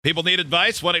People need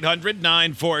advice.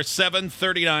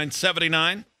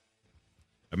 1-800-947-3979.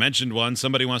 I mentioned one.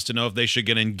 Somebody wants to know if they should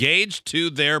get engaged to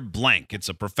their blank. It's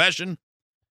a profession,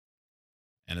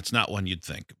 and it's not one you'd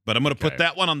think. But I'm going to put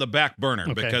that one on the back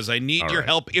burner because I need your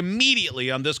help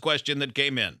immediately on this question that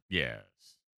came in. Yes.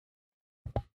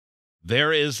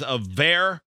 There is a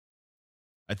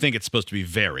I think it's supposed to be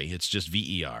very. It's just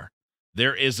V-E-R.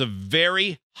 There is a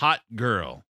very hot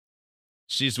girl.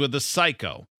 She's with a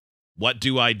psycho. What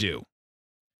do I do?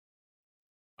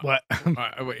 What?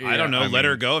 I don't know. Let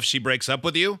her go if she breaks up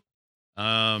with you.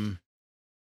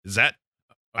 Is that?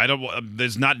 I don't.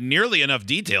 There's not nearly enough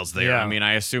details there. Yeah, I mean,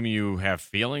 I assume you have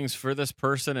feelings for this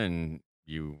person and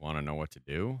you want to know what to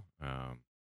do. I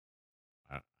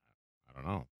don't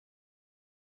know.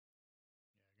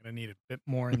 I'm gonna need a bit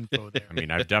more info there. I mean,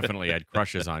 I've definitely had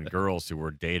crushes on girls who were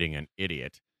dating an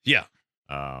idiot. Yeah.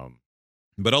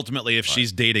 But ultimately, if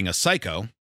she's dating a psycho,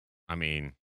 I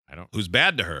mean, who's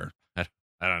bad to her, I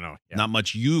don't know. Yeah. Not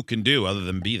much you can do other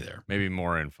than be there. Maybe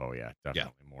more info. Yeah,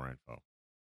 definitely more info.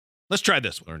 Let's try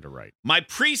this one. Learn to write. My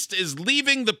priest is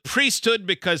leaving the priesthood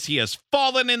because he has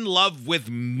fallen in love with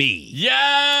me.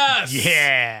 Yes!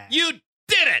 Yeah. You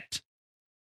did it!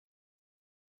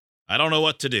 I don't know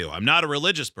what to do. I'm not a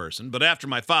religious person, but after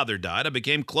my father died, I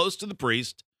became close to the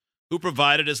priest who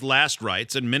provided his last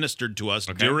rites and ministered to us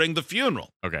during the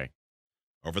funeral. Okay.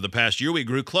 Over the past year, we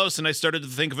grew close, and I started to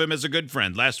think of him as a good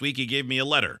friend. Last week, he gave me a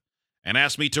letter and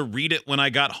asked me to read it when I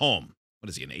got home. What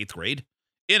is he, in 8th grade?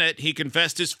 In it, he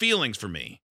confessed his feelings for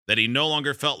me, that he no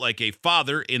longer felt like a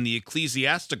father in the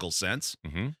ecclesiastical sense,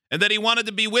 and that he wanted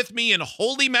to be with me in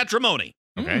holy matrimony.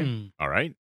 Okay. All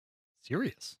right.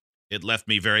 Serious. It left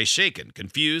me very shaken,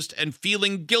 confused, and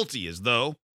feeling guilty as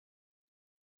though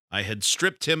I had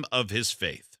stripped him of his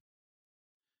faith.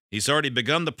 He's already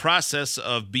begun the process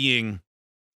of being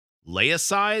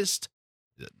laicized,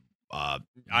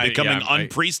 becoming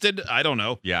unpriested. I don't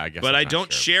know. Yeah, I guess. But I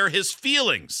don't share his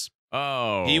feelings.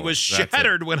 Oh. He was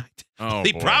shattered when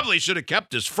he probably should have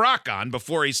kept his frock on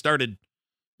before he started,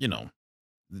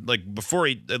 before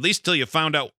he, at least till you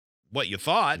found out what you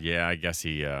thought. Yeah, I guess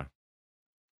he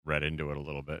read into it a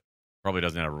little bit. Probably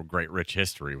doesn't have a great rich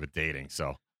history with dating,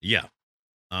 so. Yeah.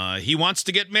 He wants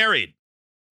to get married.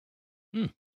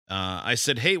 I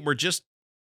said, hey,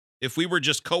 if we were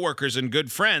just coworkers and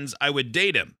good friends, I would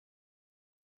date him.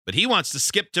 But he wants to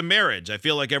skip to marriage. I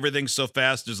feel like everything's so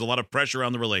fast, there's a lot of pressure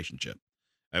on the relationship.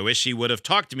 I wish he would have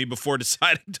talked to me before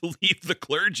deciding to leave the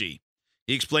clergy.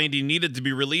 He explained he needed to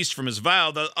be released from his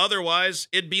vow, that otherwise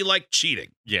it'd be like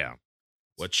cheating. Yeah.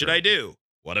 What should I do?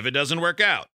 What if it doesn't work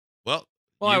out? Well,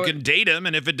 you can date him,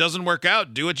 and if it doesn't work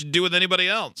out, do what you do with anybody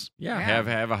else. Yeah,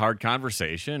 have a hard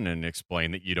conversation and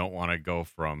explain that you don't want to go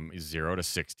from 0 to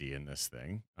 60 in this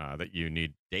thing, that you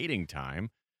need dating time.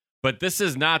 But this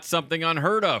is not something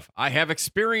unheard of. I have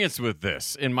experience with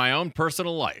this in my own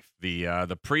personal life.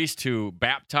 The priest who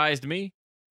baptized me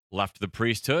left the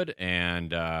priesthood and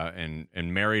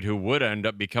married who would end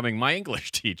up becoming my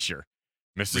English teacher,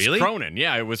 Mrs. Cronin.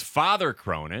 Yeah, it was Father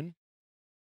Cronin.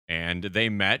 And they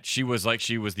met. She was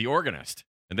the organist,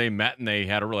 and they met, and they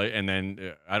had and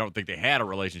then I don't think they had a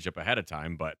relationship ahead of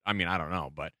time, but I mean, I don't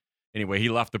know. But anyway, he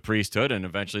left the priesthood, and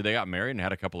eventually they got married and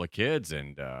had a couple of kids,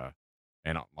 and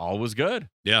all was good.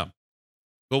 Yeah.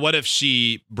 But what if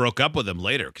she broke up with him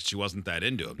later because she wasn't that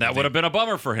into him? That would have been a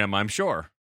bummer for him, I'm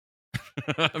sure.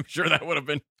 I'm sure that would have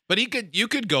been. But you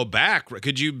could go back.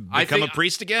 Could you become a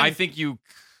priest again? I think you.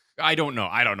 I don't know.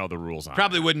 I don't know the rules on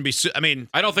Probably that. Wouldn't be. I mean,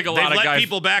 I don't think a lot of let guys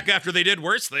people back after they did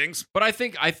worse things. But I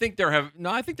think there have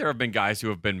been guys who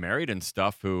have been married and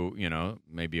stuff who,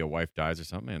 maybe a wife dies or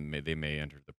something and they may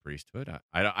enter the priesthood.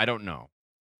 I don't know.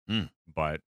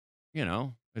 But,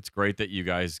 it's great that you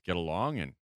guys get along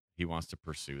and he wants to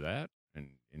pursue that and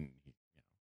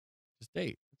just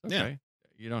date. It's okay. Yeah.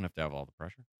 You don't have to have all the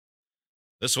pressure.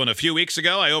 This one, a few weeks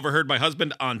ago, I overheard my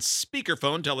husband on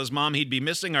speakerphone tell his mom he'd be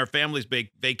missing our family's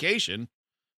vacation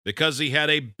because he had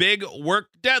a big work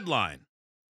deadline.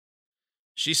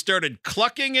 She started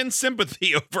clucking in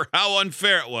sympathy over how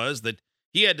unfair it was that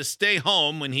he had to stay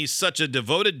home when he's such a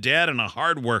devoted dad and a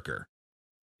hard worker.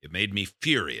 It made me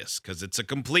furious because it's a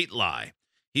complete lie.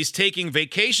 He's taking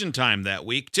vacation time that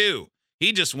week, too.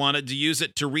 He just wanted to use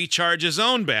it to recharge his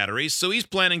own batteries, so he's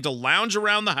planning to lounge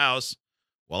around the house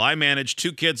while I manage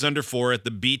 2 kids under 4 at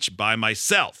the beach by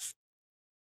myself.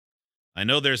 I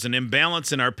know there's an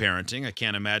imbalance in our parenting. I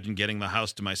can't imagine getting the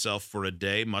house to myself for a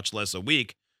day, much less a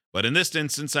week. But in this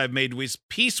instance, I've made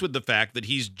peace with the fact that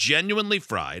he's genuinely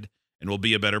fried and will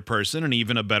be a better person and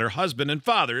even a better husband and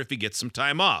father if he gets some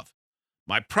time off.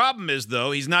 My problem is,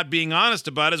 though, he's not being honest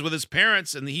about it with his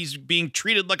parents, and he's being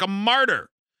treated like a martyr.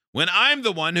 when I'm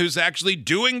the one who's actually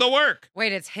doing the work.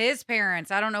 Wait, it's his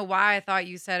parents. I don't know why I thought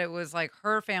you said it was like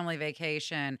her family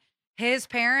vacation. His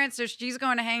parents, so she's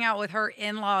going to hang out with her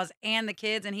in-laws and the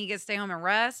kids, and he gets to stay home and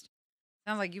rest.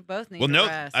 Sounds like you both need Well, to no,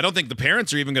 rest. I don't think the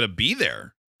parents are even going to be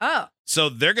there. Oh, So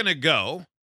they're going to go.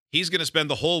 He's going to spend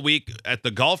the whole week at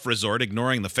the golf resort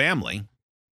ignoring the family.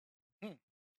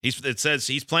 It says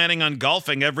he's planning on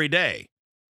golfing every day.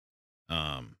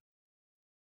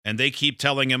 And they keep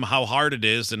telling him how hard it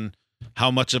is and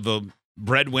how much of a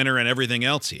breadwinner and everything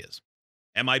else he is.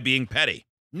 Am I being petty?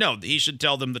 No, he should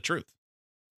tell them the truth.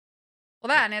 well,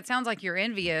 that, and it sounds like you're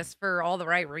envious for all the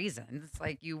right reasons.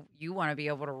 Like you want to be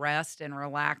able to rest and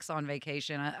relax on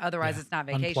vacation. Otherwise, Yeah. it's not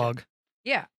vacation. Unplug.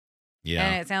 Yeah. Yeah.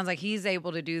 And it sounds like he's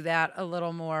able to do that a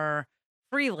little more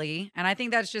freely. And I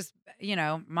think that's just,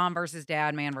 mom versus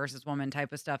dad, man versus woman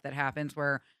type of stuff that happens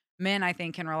where men, I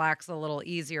think, can relax a little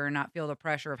easier and not feel the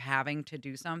pressure of having to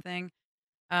do something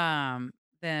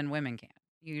than women can.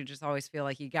 You just always feel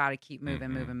like you got to keep moving,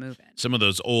 Mhm. moving. Some of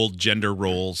those old gender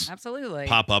roles Absolutely.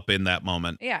 pop up in that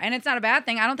moment. Yeah, and it's not a bad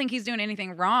thing. I don't think he's doing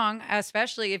anything wrong,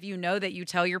 especially if you know that you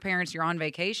tell your parents you're on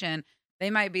vacation. They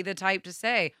might be the type to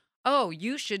say, oh,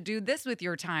 you should do this with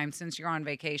your time since you're on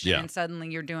vacation. Yeah. And suddenly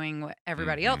you're doing what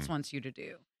everybody else wants you to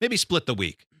do. Maybe split the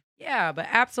week. Yeah, but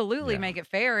absolutely Yeah. make it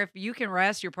fair. If you can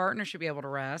rest, your partner should be able to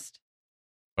rest.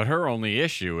 But her only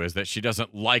issue is that she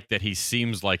doesn't like that he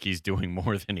seems like he's doing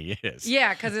more than he is.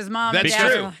 Yeah, because his mom and That's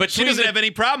dad. true. But she Between doesn't the- have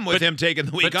any problem with but- him taking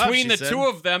the week off. Between she the said. two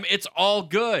of them, it's all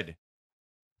good.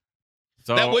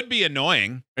 So That would be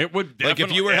annoying. it would Like,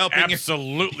 if you were definitely- helping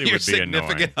absolutely Your would be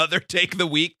significant annoying. other take the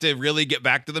week to really get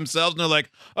back to themselves, and they're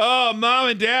like, "Oh, mom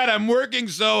and dad, I'm working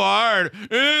so hard.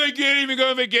 I can't even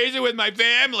go on vacation with my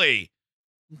family."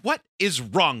 What is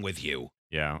wrong with you?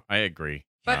 Yeah, I agree.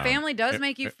 But family does it-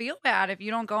 make you feel bad if you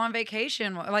don't go on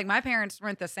vacation. Like my parents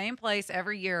rent the same place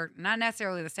every year, not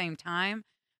necessarily the same time,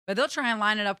 but they'll try and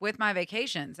line it up with my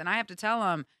vacations. And I have to tell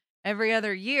them every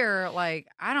other year, like,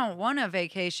 I don't want a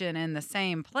vacation in the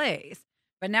same place.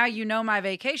 But now you know my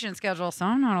vacation schedule, so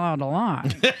I'm not allowed to lie.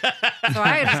 So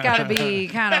I just got to be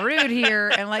kind of rude here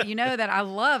and let you know that I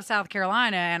love South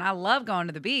Carolina and I love going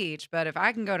to the beach. But if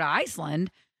I can go to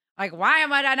Iceland, like, why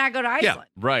might I not go to Yeah. Iceland?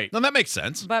 Right. No, that makes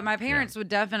sense. But my parents would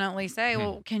definitely say,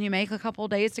 well, can you make a couple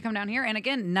days to come down here? And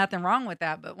again, nothing wrong with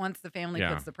that. But once the family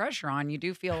Yeah. puts the pressure on, you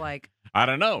do feel like, I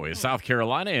don't know. Is South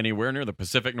Carolina anywhere near the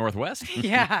Pacific Northwest?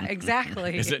 yeah,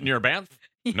 exactly. Is it near Banff?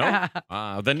 Yeah.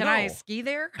 No. Then Can no. I ski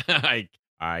there?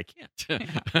 I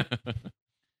can't.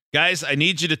 Guys, I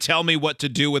need you to tell me what to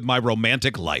do with my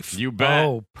romantic life. You bet.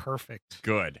 Oh, perfect.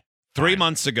 Good. 3 Fine.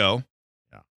 months ago,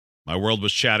 Yeah. my world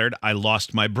was shattered. I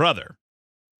lost my brother.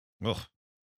 Ugh.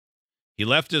 He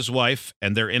left his wife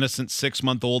and their innocent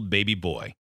 6-month-old baby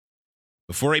boy.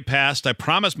 Before he passed, I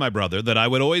promised my brother that I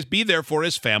would always be there for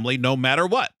his family no matter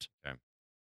what. Okay.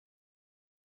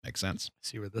 Makes sense.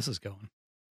 See where this is going.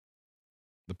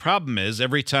 The problem is,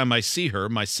 every time I see her,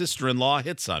 my sister-in-law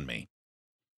hits on me.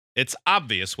 It's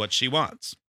obvious what she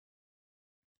wants.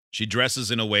 She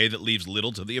dresses in a way that leaves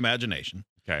little to the imagination.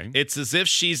 Okay. It's as if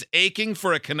she's aching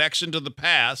for a connection to the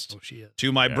past, Oh, she is.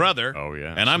 to my Yeah. brother, Oh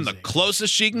yeah. and I'm she's the aching.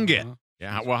 closest she can get. Uh-huh.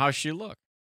 Yeah. Well, how's she look?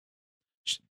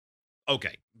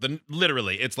 Okay,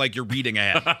 literally, it's like you're reading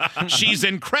ahead. She's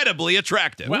incredibly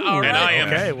attractive, Well, all and right. I am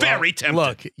Okay, well, very tempted.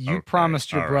 Look, you Okay,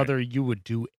 promised your all right. brother you would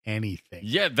do anything.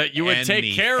 Yeah, that you would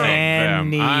take care of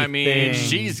them. I mean, Anything.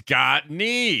 she's got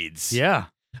needs. Yeah.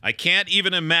 I can't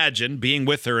even imagine being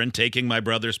with her and taking my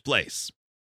brother's place.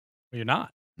 Well, you're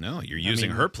not. No, you're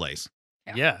using mean- her place.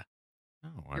 Yeah. Yeah.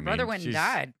 No, I Your brother mean, went and she's-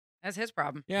 died. That's his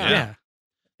problem. Yeah. Yeah.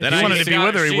 Then If he I wanted need to be got-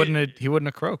 with her, she- he wouldn't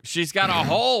have croaked. She's got a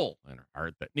hole in her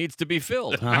heart that needs to be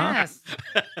filled. Uh-huh. Yes.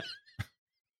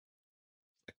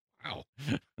 Wow.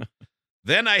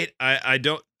 Then I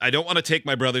don't want to take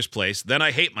my brother's place. Then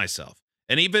I hate myself.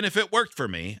 And even if it worked for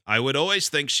me, I would always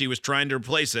think she was trying to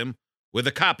replace him with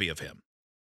a copy of him.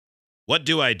 What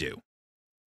do I do?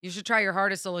 You should try your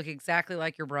hardest to look exactly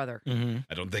like your brother. Mm-hmm.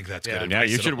 I don't think that's Yeah. good. Yeah, advice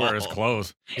you at should wear his all.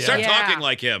 clothes. Start Yeah. talking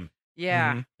like him.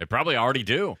 Yeah. Mhm. They probably already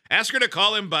do. Ask her to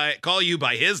call you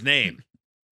by his name.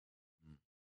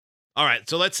 All right,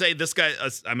 so let's say this guy.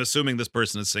 I'm assuming this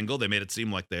person is single. They made it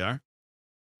seem like they are.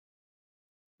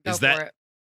 Go Is for that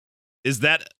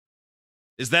it.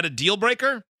 is that a deal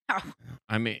breaker?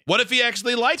 I mean, What if he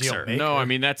actually likes Deal her? maker. no, I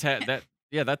mean that's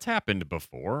that's happened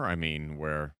before. I mean,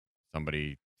 where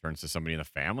somebody turns to somebody in the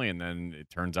family, and then it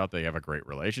turns out they have a great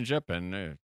relationship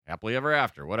and happily ever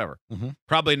after, whatever.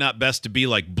 Probably not best to be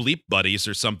like bleep buddies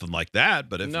or something like that.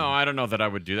 But if No, I don't know that I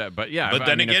would do that, but yeah. but I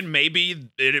then mean, if- again, maybe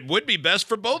it would be best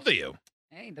for both of you.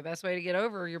 Hey, the best way to get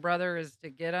over your brother is to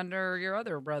get under your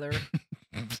other brother.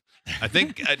 I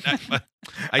think I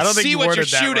don't think see you what you're worded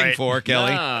that shooting right. for,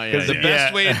 Kelly. Ah, yeah, 'Cause The yeah.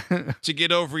 best way to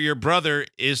get over your brother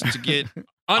is to get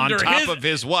on Under top his, of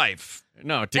his wife.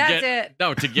 no, to That's get it.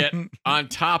 no, to get on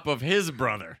top of his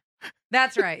brother.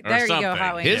 That's right. Or There you go, something.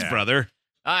 Hot Wings. His Yeah. brother.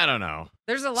 I don't know.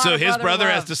 There's a lot So of his brother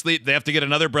has love. to sleep. They have to get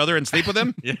another brother and sleep with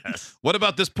him. Yes. What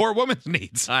about this poor woman's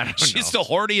needs? I don't know. She's still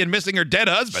horny and missing her dead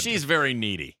husband. She's very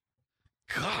needy.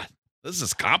 God, this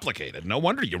is complicated. No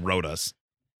wonder you wrote us.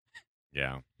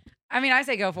 Yeah. I mean, I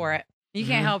say go for it. You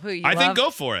can't Mhm. help who you I love. think go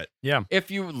for it.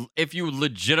 If you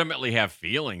legitimately have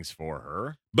feelings for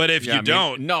her, But if yeah, I you mean,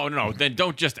 don't, no, then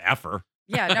don't just F her.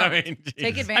 Yeah, no. I mean,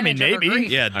 Take Jesus. advantage maybe. of her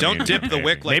grief. yeah, I don't mean, dip the maybe.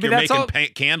 wick like Maybe you're that's making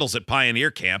all- candles at Pioneer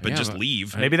Camp and Yeah, just but-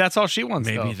 leave. Maybe that's all she wants.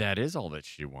 Maybe though. that is all that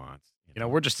she wants. You know,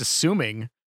 we're just assuming.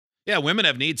 Yeah, women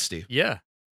have needs, Steve. Yeah.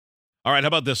 All right, how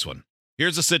about this one?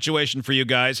 Here's a situation for you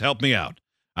guys. Help me out.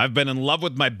 I've been in love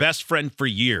with my best friend for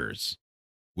years.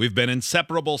 We've been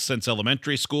inseparable since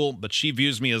elementary school, but she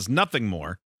views me as nothing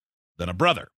more than a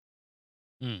brother.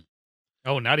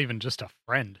 Oh, not even just a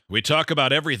friend. We talk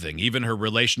about everything, even her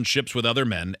relationships with other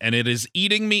men, and it is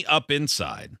eating me up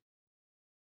inside.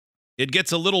 It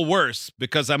gets a little worse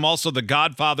because I'm also the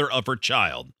godfather of her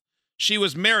child. She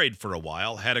was married for a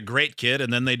while, had a great kid,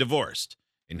 and then they divorced.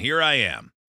 And here I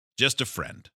am, just a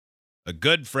friend. A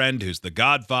good friend who's the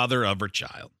godfather of her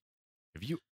child. Have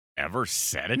you ever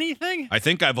said anything? I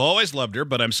think I've always loved her,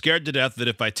 but I'm scared to death that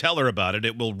if I tell her about it,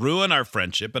 it will ruin our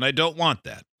friendship, and I don't want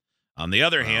that. On the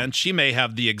other Wow. hand, she may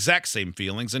have the exact same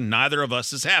feelings, and neither of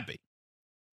us is happy.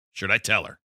 Should I tell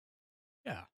her?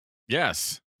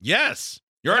 Yes. Yes.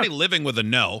 You're already living with a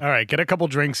no. All right, get a couple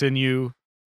drinks in you,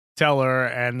 tell her,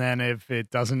 and then if it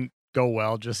doesn't go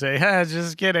well, just say,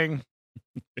 just kidding.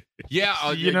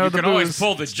 Yeah, You know, the can always booze.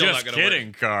 pull the Still not just gonna work.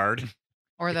 kidding card.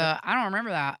 Or the I don't remember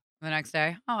that the next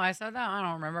day. Oh, I said that. I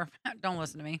don't remember. Don't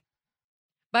listen to me.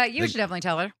 But you Think- should definitely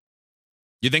tell her.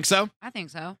 You think so? I think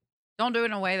so. Don't do it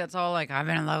in a way that's all like, I've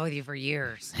been in love with you for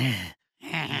years.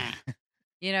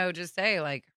 You know, just say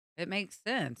like, it makes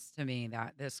sense to me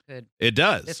that this It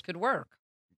does. could work.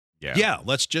 Yeah,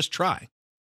 let's just try.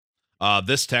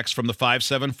 This text from the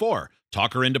 574.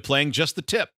 Talk her into playing just the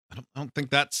tip. I don't think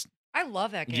that's... I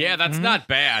love that game. Yeah, that's Mhm. not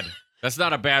bad. That's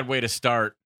not a bad way to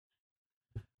start.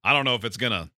 I don't know if it's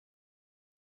going to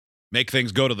make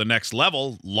things go to the next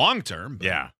level long term. But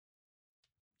Yeah.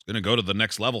 It's going to go to the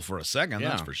next level for a second,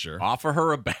 that's Yeah. for sure. Offer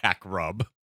her a back rub.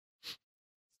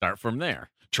 Start from there.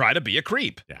 Try to be a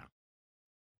creep. Yeah.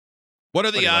 What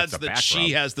are the Nobody likes odds a that back she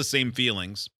rub. has the same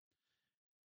feelings?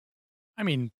 I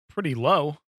mean, pretty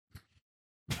low.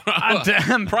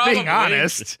 I'm Probably. being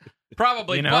honest.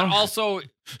 Probably, You know? but also,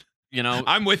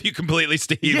 I'm with you completely,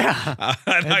 Steve. Yeah.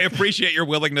 And I appreciate your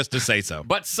willingness to say so.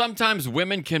 but sometimes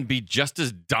women can be just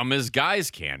as dumb as guys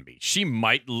can be. She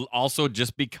might also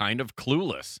just be kind of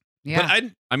clueless. Yeah.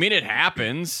 But I mean, it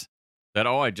happens that,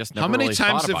 I just How never many really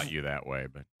times thought have- about you that way.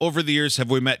 But over the years,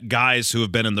 have we met guys who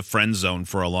have been in the friend zone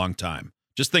for a long time?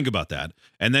 Just think about that.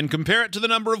 And then compare it to the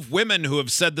number of women who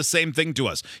have said the same thing to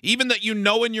us, even that you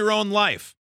know in your own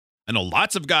life. I know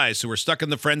lots of guys who are stuck in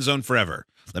the friend zone forever.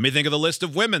 Let me think of the list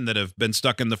of women that have been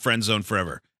stuck in the friend zone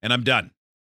forever. And I'm done.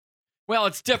 well,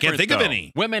 it's different. think of though.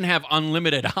 any. Women have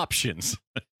unlimited options.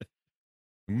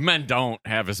 Men don't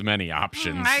have as many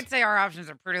options. I'd say our options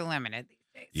are pretty limited these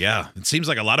days. Yeah, it seems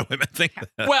like a lot of women think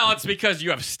that. Well, it's because you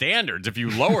have standards. If you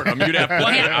lowered them, you'd have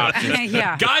plenty of options.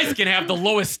 Yeah. Guys can have the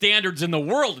lowest standards in the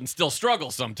world and still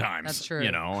struggle sometimes. That's true.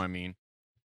 I mean.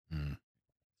 Hmm.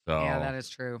 So, Yeah, that is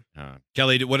true.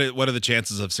 Kelly, what are the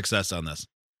chances of success on this?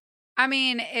 I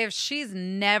mean, if she's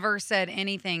never said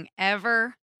anything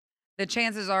ever, the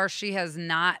chances are she has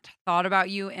not thought about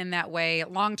you in that way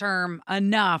long term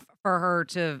enough for her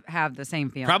to have the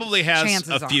same feeling. Probably has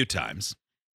Chances a are. few times.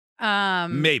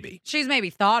 Maybe. She's maybe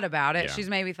thought about it. Yeah. She's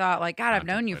maybe thought, like, God, I've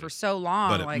known you for so long.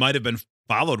 But it like, might have been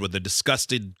followed with a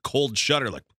disgusted cold shudder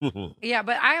like, yeah,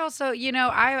 but I also,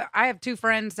 I have two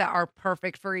friends that are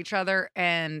perfect for each other,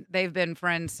 and they've been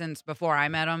friends since before I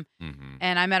met them. mhm.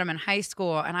 And I met them in high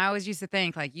school, and I always used to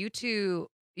think, like, you two,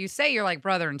 you say you're like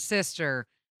brother and sister,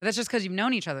 but that's just because you've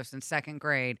known each other since second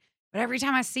grade. But every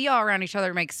time I see y'all around each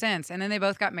other, it makes sense. And then they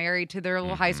both got married to their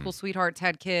little high Mhm. school sweethearts,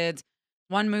 had kids.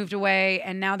 One moved away,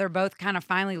 and now they're both kind of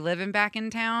finally living back in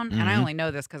town. And I Mhm. only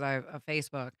know this because I have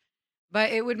Facebook.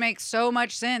 But it would make so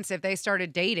much sense if they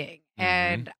started dating. Mhm.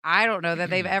 And I don't know that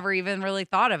they've ever even really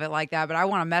thought of it like that. But I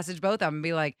want to message both of them and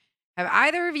be like, have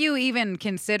either of you even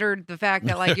considered the fact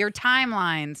that like your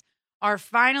timelines are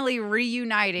finally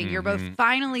reuniting? You're both Mhm.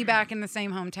 finally back in the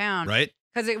same hometown. right?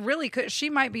 Because it really could. She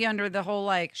might be under the whole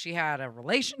like she had a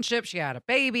relationship, she had a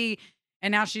baby.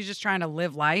 and now she's just trying to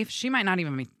live life. She might not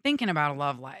even be thinking about a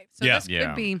love life. So Yeah. this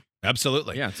could be.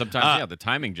 Absolutely. Yeah, sometimes the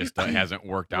timing just hasn't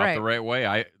worked out the right way.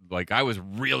 I was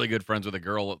really good friends with a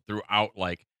girl throughout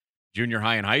like junior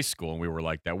high and high school, and we were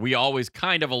like that. We always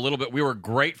kind of we were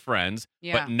great friends,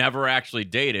 but never actually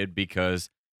dated because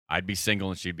I'd be single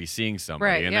and she'd be seeing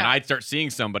somebody, and then I'd start seeing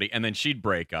somebody, and then she'd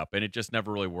break up, and it just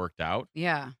never really worked out.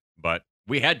 Yeah. But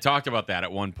we had talked about that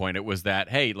at one point. It was that,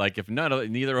 hey, like if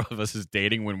neither of us is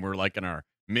dating when we're like in our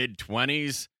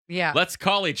mid-20s, let's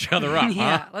call each other up.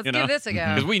 Yeah, let's give this a go.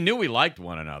 Because we knew we liked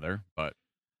one another, but.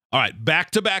 All right,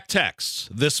 back-to-back texts.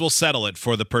 This will settle it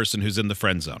for the person who's in the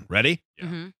friend zone. Ready? Yeah.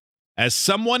 Mm-hmm. As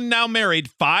someone now married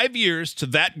 5 years to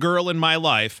that girl in my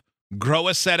life, grow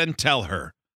a set and tell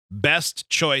her. Best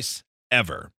choice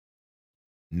ever.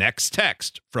 Next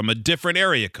text from a different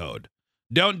area code.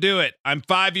 Don't do it. I'm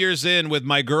 5 years in with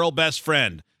my girl best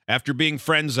friend after being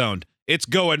friend zoned. It's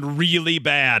going really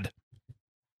bad.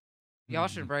 Y'all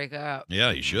should break up.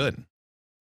 Yeah, you should.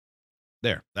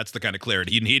 There. That's the kind of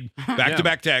clarity you need.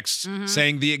 Back-to-back texts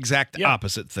saying the exact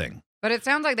opposite thing. But it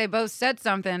sounds like they both said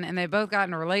something and they both got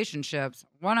into relationships.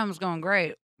 One of them's going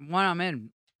great. One of them in.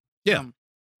 Yeah.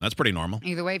 That's pretty normal.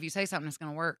 Either way, if you say something, it's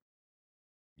going to work.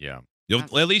 Yeah.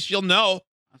 At least you'll know.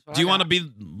 Do you want to be?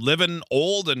 be living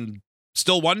old and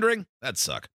still wondering? That'd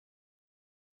suck.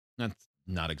 That's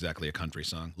not exactly a country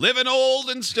song. Living old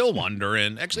and still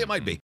wondering. Actually, it might be.